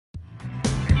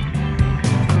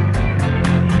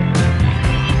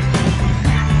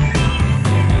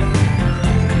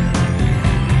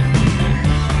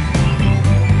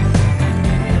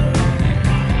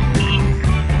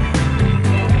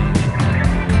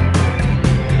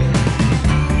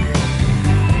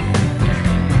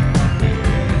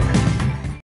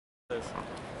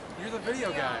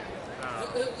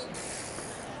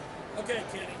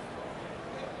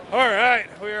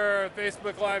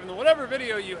Facebook Live, and whatever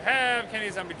video you have, Kenny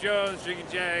Zombie Jonez,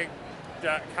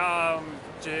 jiggynjag.com,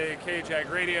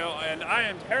 KJag Radio, and I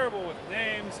am terrible with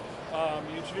names.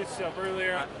 You introduced yourself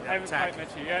earlier. I haven't quite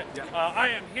met you yet. Yeah. I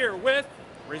am here with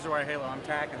Razorwire Halo, I'm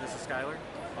Tack, and this is Skylar.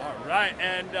 All right,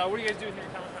 and what are you guys doing here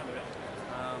at Comic-Con today?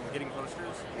 Getting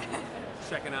posters,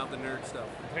 checking out the nerd stuff.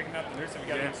 Picking up the nerds. Have we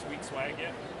got any sweet swag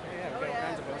yet? Yeah, we've got all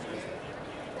kinds of posters.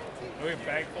 We have a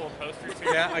bag full of posters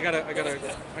here. Yeah, I got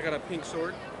a pink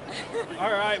sword.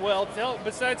 All right. Well,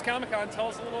 besides Comic-Con, tell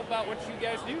us a little about what you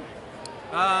guys do.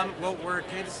 Well, we're a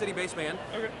Kansas City-based band.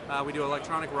 Okay. We do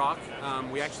electronic rock.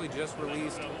 We actually just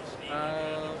released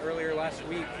earlier last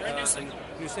week a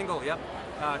new single,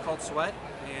 called Sweat,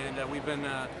 and we've been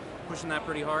pushing that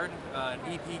pretty hard. An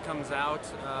EP comes out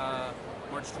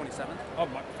March 27th. Oh,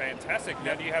 fantastic.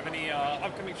 Now, do you have any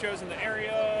upcoming shows in the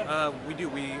area? We do.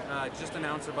 We just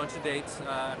announced a bunch of dates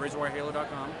at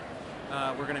razorwirehalo.com.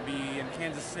 We're going to be in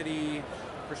Kansas City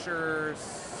for sure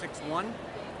 6/1.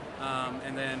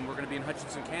 And then we're going to be in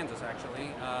Hutchinson, Kansas,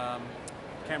 actually.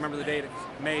 Can't remember the date.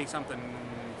 It's May something,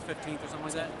 15th or something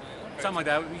like that. Something like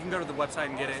that. You can go to the website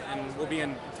and get it. And we'll be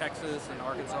in Texas and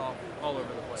Arkansas, all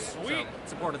over the place. Sweet. So,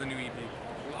 support of the new EP.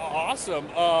 Awesome.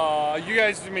 You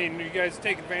guys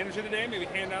take advantage of the day? Maybe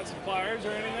hand out some flyers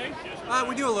or anything?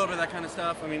 We do a little bit of that kind of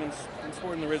stuff. I mean, I'm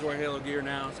sporting the Razorwire Halo gear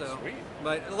now, so. Sweet.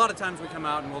 But a lot of times we come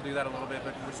out and we'll do that a little bit,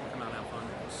 but we just come out and have fun.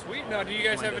 Sweet. Now, do you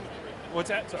guys have? What's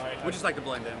that? Sorry. We just like to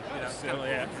blend in. You know, Still,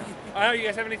 yeah. You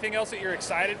guys have anything else that you're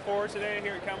excited for today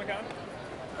here at Comic-Con?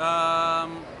 I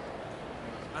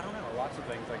don't know. Lots of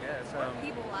things, I guess.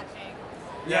 People watching.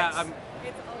 Yeah, Yes.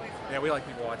 It's always fun. Yeah, we like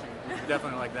people watching. We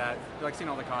definitely like that. We like seeing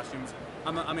all the costumes.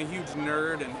 I'm a huge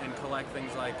nerd and collect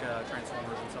things like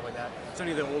Transformers and stuff like that. So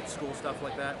any of the old school stuff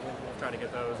like that, we'll try to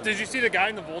get those. Did you see the guy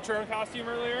in the Voltron costume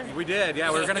earlier? We did,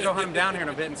 yeah. We were going to go hunt him down here in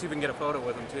a bit and see if we can get a photo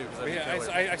with him, too. Yeah,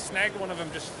 I snagged one of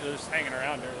them just hanging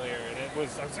around earlier, and I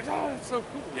was like, oh, that's so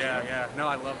cool. Yeah, yeah. No,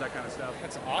 I love that kind of stuff.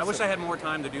 That's I wish awesome. I had more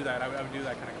time to do that. I would do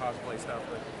that kind of cosplay stuff.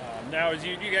 But Now, do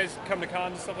you guys come to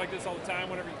cons and stuff like this all the time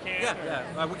whenever you can?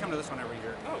 yeah. We come to this one every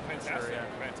year. Oh, fantastic! Sure, yeah.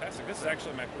 Fantastic. This is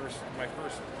actually my first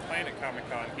Planet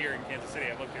Comic-Con here in Kansas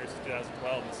City. I've lived here since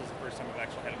 2012. This is the first time I've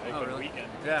actually had an open really? weekend.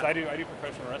 Yeah. So I do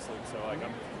professional wrestling, so like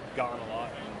I'm gone a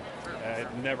lot.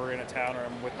 And, never in a town, or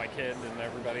I'm with my kid and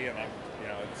everybody, and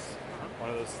it's one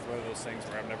of those things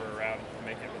where I'm never around to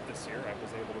make it. But this year I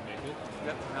was able to make it.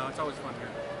 Yep. No, it's always fun here.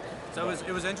 So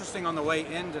it was interesting on the way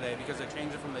in today because they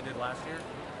changed it from what they did last year.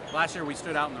 Last year we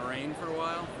stood out in the rain for a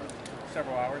while,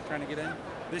 several hours trying to get in.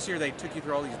 This year they took you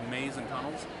through all these maze and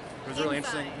tunnels. It was really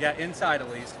interesting. Yeah, inside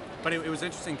at least. But it was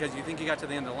interesting because you think you got to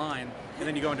the end of the line, and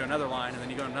then you go into another line, and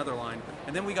then you go into another line.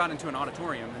 And then we got into an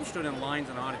auditorium and stood in lines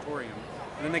in an auditorium.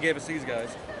 And then they gave us these guys.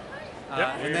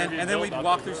 And then we'd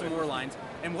walk through some more lines.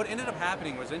 And what ended up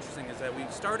happening was interesting is that we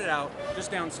started out just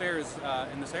downstairs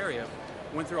in this area,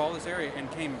 went through all this area,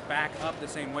 and came back up the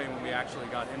same way when we actually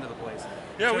got into the place.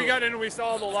 Yeah, so we got in and we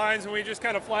saw the lines, and we just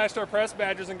kind of flashed our press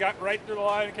badges and got right through the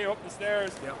line and came up the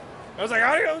stairs. Yep. I was like,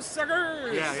 adios,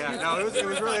 suckers! Yeah. No, it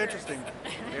was really interesting.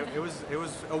 It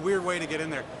was a weird way to get in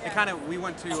there. We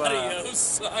went to. Adios,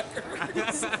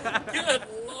 suckers! Good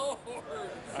lord!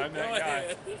 I'm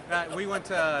that guy. We went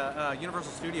to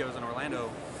Universal Studios in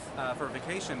Orlando for a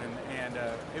vacation, and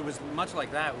it was much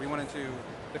like that. We went into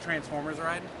the Transformers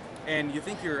ride, and you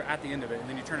think you're at the end of it, and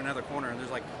then you turn another corner, and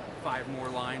there's like 5 more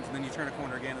lines, and then you turn a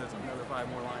corner again, and there's another 5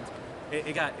 more lines.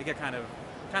 It got kind of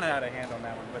out of hand on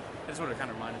that one, but I just wanted to kind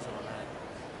of remind us of that.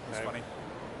 It was funny.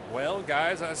 Well,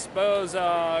 guys, I suppose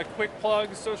quick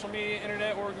plug, social media,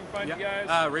 internet, where we can find you guys.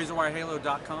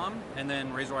 razorwirehalo.com, and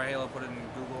then Razorwire Halo, put it in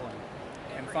Google,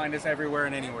 and find us everywhere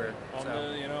and anywhere.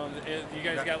 You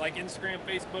guys got like Instagram,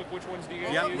 Facebook. Which ones do you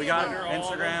guys use? Yeah, we got Twitter,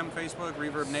 Instagram, Facebook,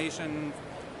 Reverb Nation,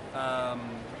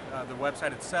 the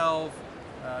website itself.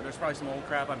 There's probably some old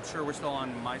crap. I'm sure we're still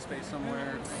on MySpace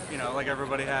somewhere. Like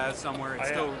everybody has somewhere. It's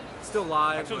still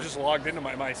live. I actually just logged into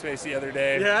my MySpace the other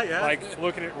day. Yeah. Like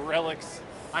looking at relics.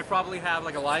 I probably have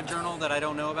like a live journal that I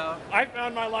don't know about. I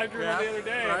found my live journal the other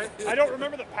day. Right? I don't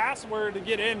remember the password to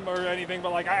get in or anything,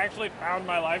 but like I actually found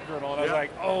my live journal and I was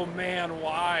like, oh man,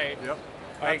 why? Yep.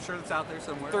 I'm sure it's out there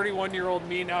somewhere. 31-year-old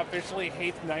me now officially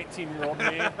hates 19-year-old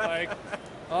me. Like,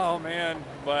 oh man.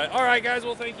 But all right, guys.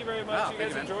 Well, thank you very much. You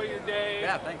guys enjoy your day.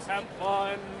 Yeah, thanks. Have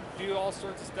fun. Do all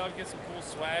sorts of stuff. Get some cool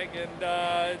swag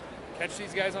and catch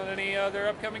these guys on any of their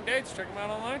upcoming dates. Check them out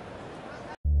online.